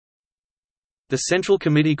The Central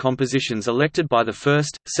Committee compositions elected by the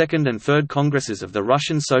First, Second and Third Congresses of the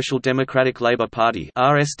Russian Social Democratic Labour Party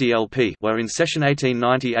 (RSDLP) were in session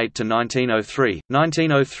 1898 to 1903,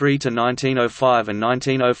 1903 to 1905 and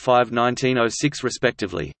 1905–1906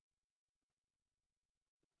 respectively.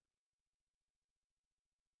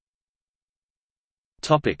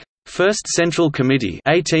 Topic: First Central Committee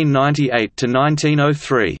 1898 to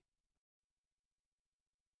 1903.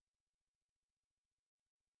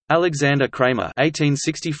 Alexander Kramer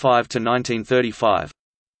 (1865–1935),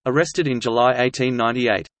 arrested in July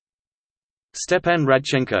 1898. Stepan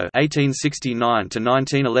Radchenko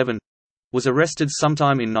 (1869–1911), was arrested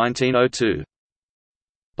sometime in 1902.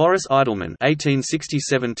 Boris Eidelman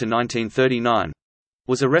 (1867–1939),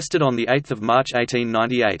 was arrested on the 8th of March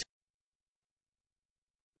 1898.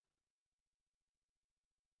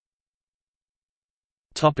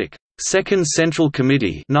 Topic: Second Central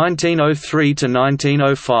Committee 1903 to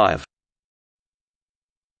 1905.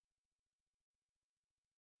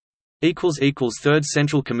 Third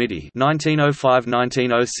Central Committee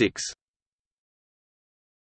 1905–1906.